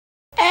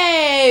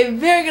A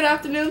very good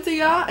afternoon to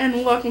y'all,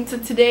 and welcome to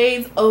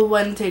today's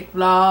one take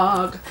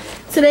vlog.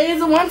 Today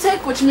is a one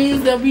take, which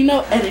means there'll be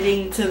no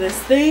editing to this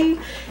thing.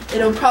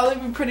 It'll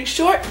probably be pretty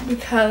short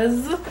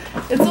because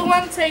it's a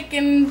one take,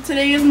 and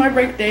today is my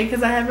break day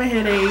because I haven't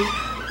had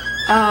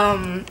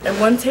a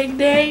one take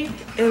day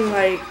in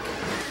like.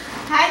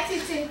 Hi,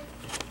 Titi.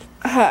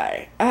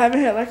 Hi. I haven't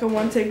had like a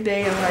one take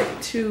day in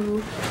like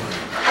 2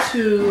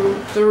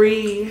 to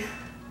 3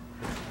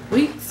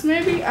 weeks,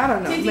 maybe. I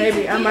don't know. Titi,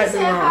 maybe I might be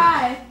wrong.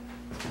 Hi.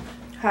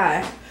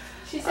 Hi.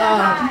 She said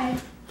hi.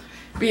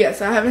 But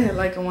yes, I haven't had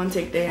like a one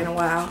take day in a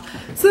while.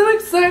 So I'm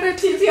excited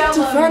Titi, I to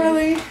love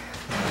finally.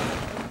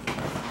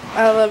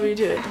 I love you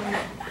too.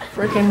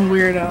 Freaking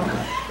weirdo.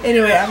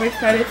 Anyway, I'm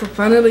excited to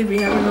finally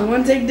be having a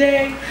one take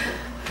day.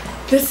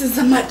 This is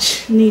a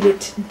much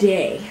needed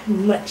day.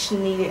 Much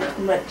needed.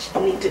 Much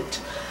needed.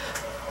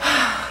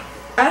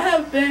 What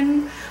have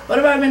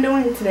I been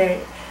doing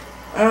today?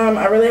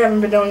 I really haven't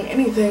been doing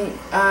anything.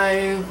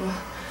 I've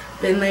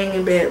been laying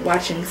in bed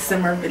watching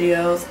simmer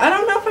videos. I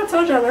don't know if I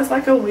told y'all, that's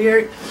like a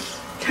weird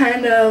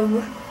kind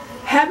of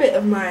habit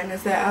of mine,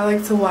 is that I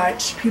like to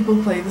watch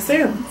people play The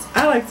Sims.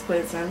 I like to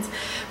play The Sims,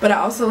 but I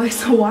also like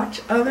to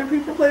watch other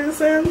people play The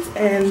Sims,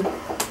 and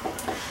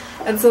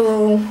it's a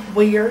little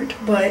weird,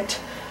 but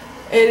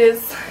it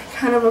is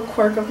kind of a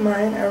quirk of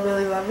mine. I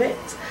really love it.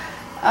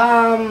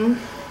 I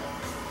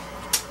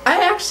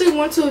actually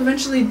want to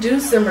eventually do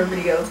simmer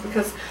videos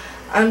because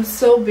I'm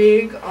so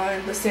big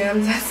on The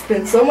Sims. I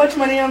spend so much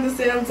money on The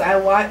Sims. I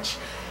watch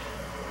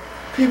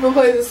people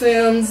play The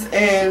Sims,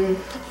 and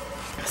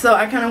so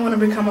I kind of want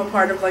to become a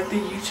part of like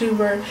the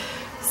YouTuber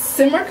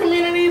simmer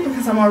community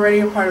because I'm already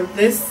a part of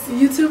this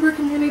YouTuber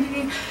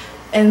community,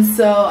 and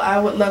so I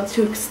would love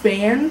to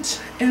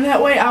expand in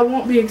that way. I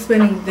won't be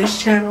expanding this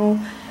channel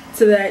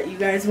so that you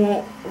guys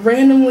won't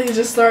randomly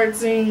just start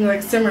seeing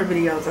like simmer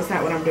videos. That's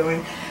not what I'm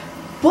doing,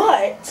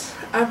 but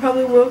I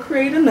probably will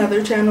create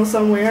another channel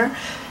somewhere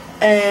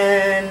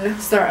and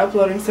start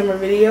uploading simmer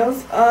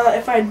videos.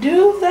 If I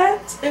do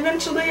that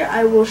eventually,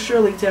 I will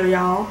surely tell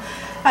y'all.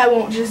 I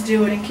won't just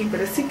do it and keep it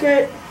a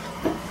secret.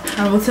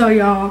 I will tell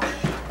y'all,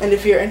 and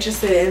if you're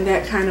interested in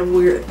that kind of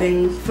weird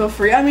thing, feel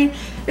free. I mean,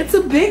 it's a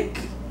big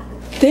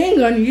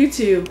thing on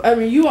YouTube. I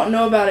mean, you won't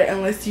know about it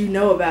unless you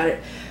know about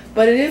it,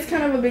 but it is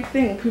kind of a big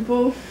thing.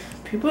 People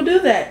do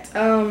that.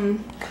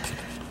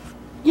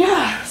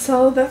 Yeah,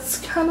 so that's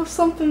kind of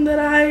something that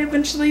I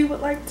eventually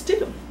would like to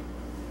do.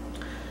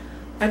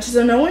 I just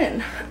don't know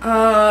when.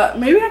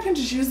 Maybe I can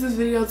just use this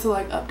video to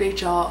like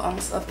update y'all on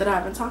stuff that I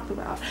haven't talked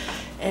about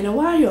in a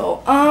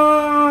while.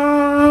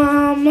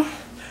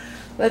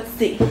 Let's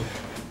see.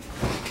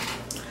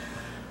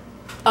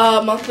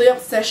 Monthly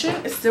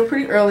obsession. It's still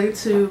pretty early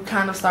to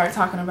kind of start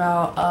talking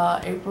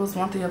about April's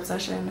monthly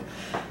obsession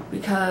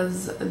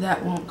because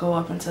that won't go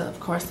up until, of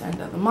course, the end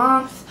of the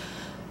month.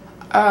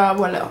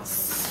 What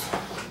else?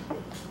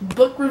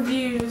 Book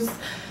reviews.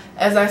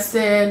 As I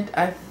said,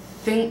 I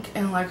think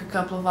in like a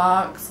couple of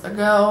vlogs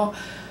ago,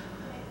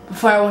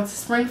 before I went to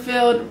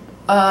Springfield,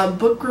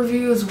 book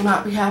reviews will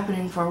not be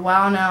happening for a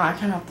while now. I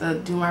kind of have to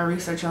do my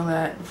research on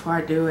that before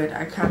I do it.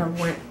 I kind of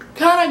went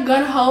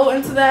gun-ho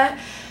into that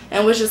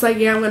and was just like,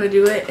 yeah, I'm gonna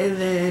do it, and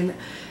then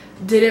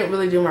didn't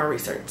really do my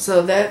research,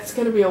 so that's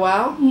gonna be a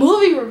while.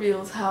 Movie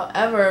reviews,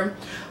 however,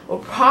 will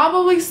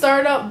probably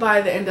start up by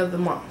the end of the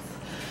month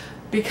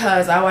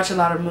because I watch a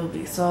lot of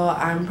movies, so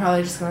I'm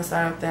probably just gonna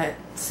start up that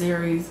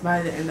series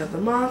by the end of the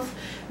month.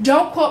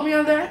 Don't quote me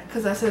on that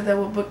because I said that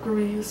with book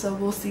reviews, so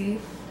we'll see.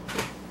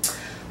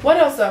 What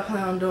else do I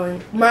plan on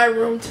doing? My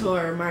room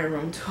tour.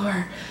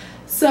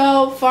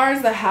 So far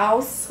as the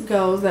house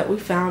goes that we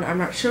found, I'm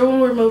not sure when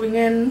we're moving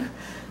in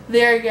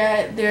there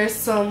yet. There's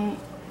some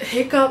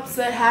hiccups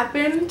that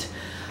happened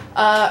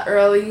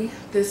early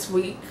this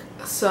week,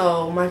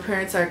 so my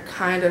parents are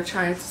kind of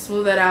trying to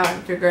smooth that out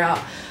and figure out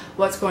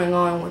what's going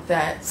on with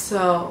that.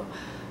 So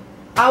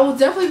I will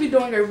definitely be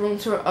doing a room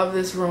tour of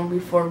this room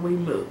before we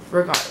move,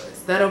 regardless.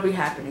 That'll be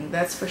happening.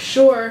 That's for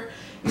sure.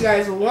 You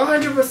guys will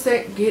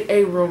 100% get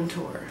a room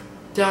tour.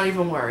 Don't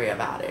even worry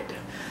about it.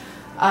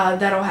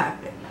 That'll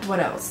happen. What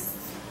else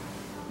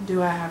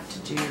do I have to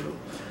do?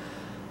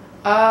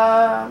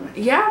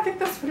 Yeah, I think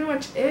that's pretty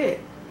much it.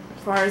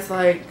 As far as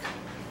like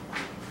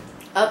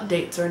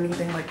updates or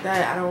anything like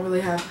that, I don't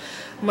really have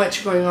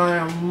much going on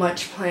or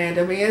much planned.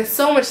 I mean, it's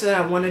so much that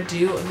I want to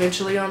do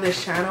eventually on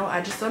this channel. I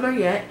just don't know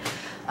yet.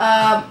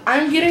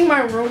 I'm getting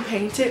my room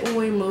painted when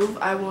we move.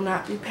 I will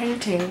not be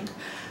painting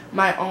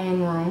my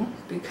own room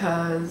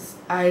because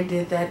I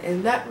did that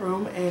in that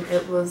room and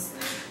it was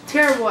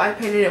terrible. I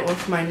painted it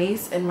with my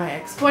niece and my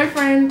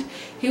ex-boyfriend.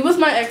 He was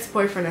my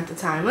ex-boyfriend at the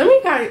time. Let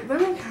me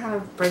kind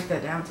of break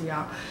that down to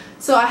y'all.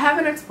 So I have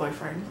an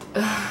ex-boyfriend.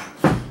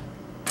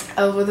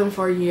 I was with him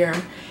for a year.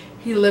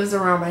 He lives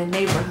around my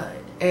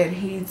neighborhood and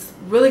he's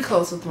really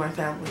close with my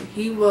family.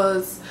 He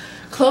was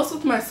close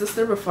with my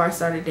sister before I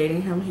started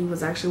dating him. He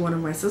was actually one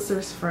of my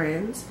sister's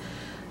friends,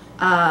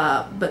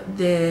 but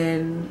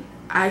then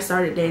I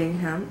started dating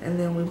him and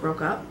then we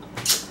broke up.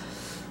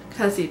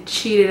 because he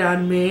cheated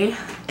on me.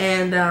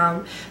 And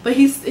but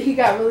he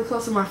got really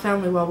close to my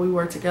family while we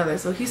were together,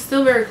 so he's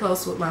still very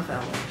close with my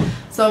family.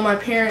 So my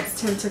parents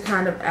tend to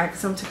kind of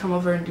ask him to come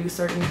over and do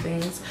certain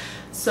things.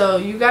 So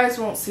you guys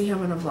won't see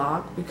him in a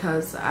vlog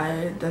because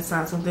that's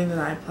not something that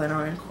I plan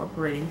on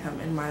incorporating him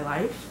in my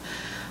life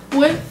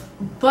with.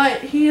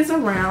 But he is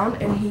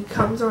around, and he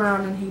comes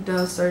around and he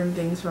does certain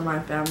things for my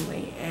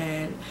family,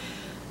 and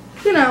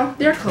you know,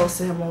 they're close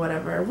to him or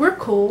whatever. We're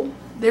cool.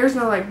 There's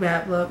no like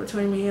bad blood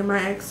between me and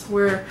my ex.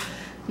 We're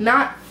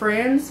not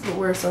friends, but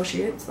we're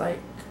associates. Like,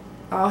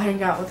 I'll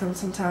hang out with him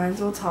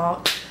sometimes, we'll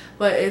talk,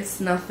 but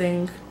it's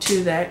nothing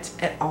to that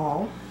at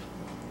all.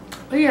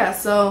 But yeah,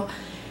 so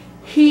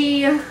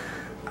he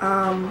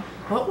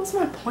what was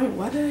my point?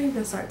 Why did I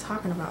even start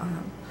talking about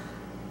him?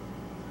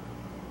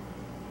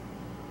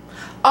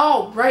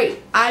 Oh,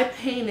 right. I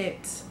can't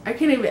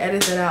even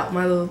edit that out,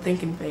 my little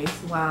thinking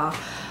face. Wow.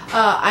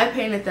 I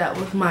painted that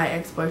with my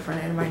ex-boyfriend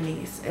and my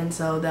niece, and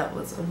so that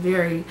was a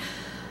very,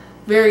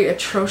 very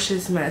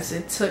atrocious mess.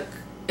 It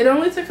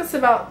only took us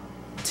about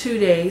 2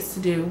 days to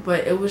do,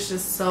 but it was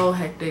just so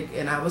hectic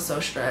and I was so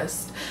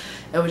stressed.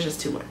 It was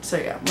just too much. So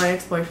yeah, my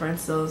ex-boyfriend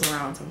still is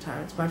around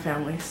sometimes. My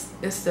family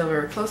is still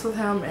very close with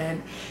him,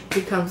 and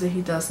he comes and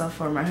he does stuff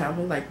for my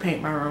family, like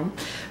paint my room.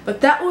 But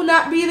that will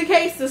not be the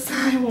case this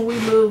time when we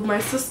move. My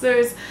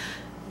sister's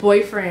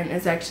boyfriend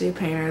is actually a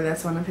painter.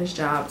 That's one of his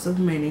jobs of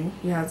many.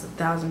 He has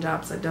 1,000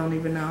 jobs I don't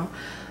even know.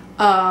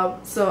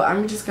 So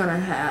I'm just gonna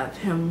have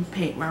him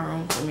paint my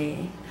room for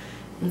me,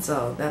 and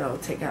so that'll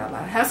take out a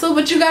lot of hassle.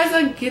 But you guys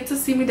will get to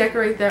see me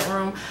decorate that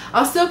room.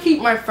 I'll still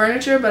keep my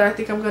furniture, but I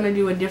think I'm gonna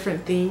do a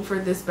different theme for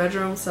this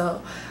bedroom.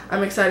 So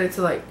I'm excited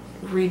to like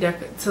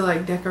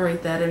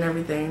decorate that and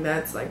everything.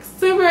 That's like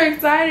super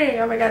exciting.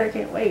 Oh my god, I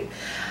can't wait.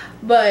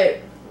 But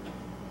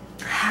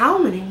how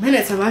many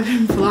minutes have I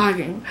been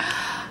vlogging?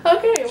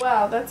 Okay,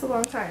 wow, that's a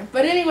long time.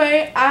 But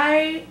anyway,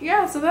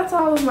 so that's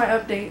all of my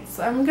updates.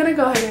 I'm gonna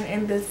go ahead and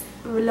end this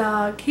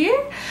vlog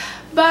here.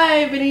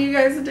 Bye. If any of you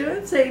guys are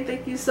doing, say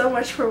thank you so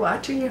much for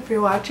watching. If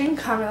you're watching,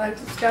 comment, like,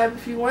 subscribe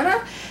if you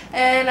wanna,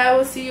 and I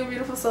will see you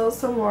beautiful souls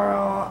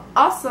tomorrow.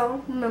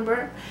 Also,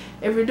 remember,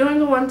 if you're doing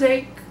a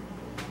one-take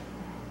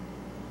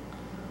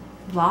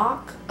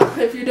vlog,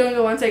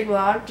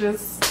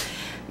 just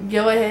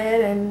go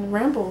ahead and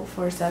ramble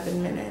for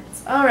 7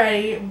 minutes.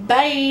 Alrighty,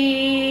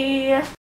 bye.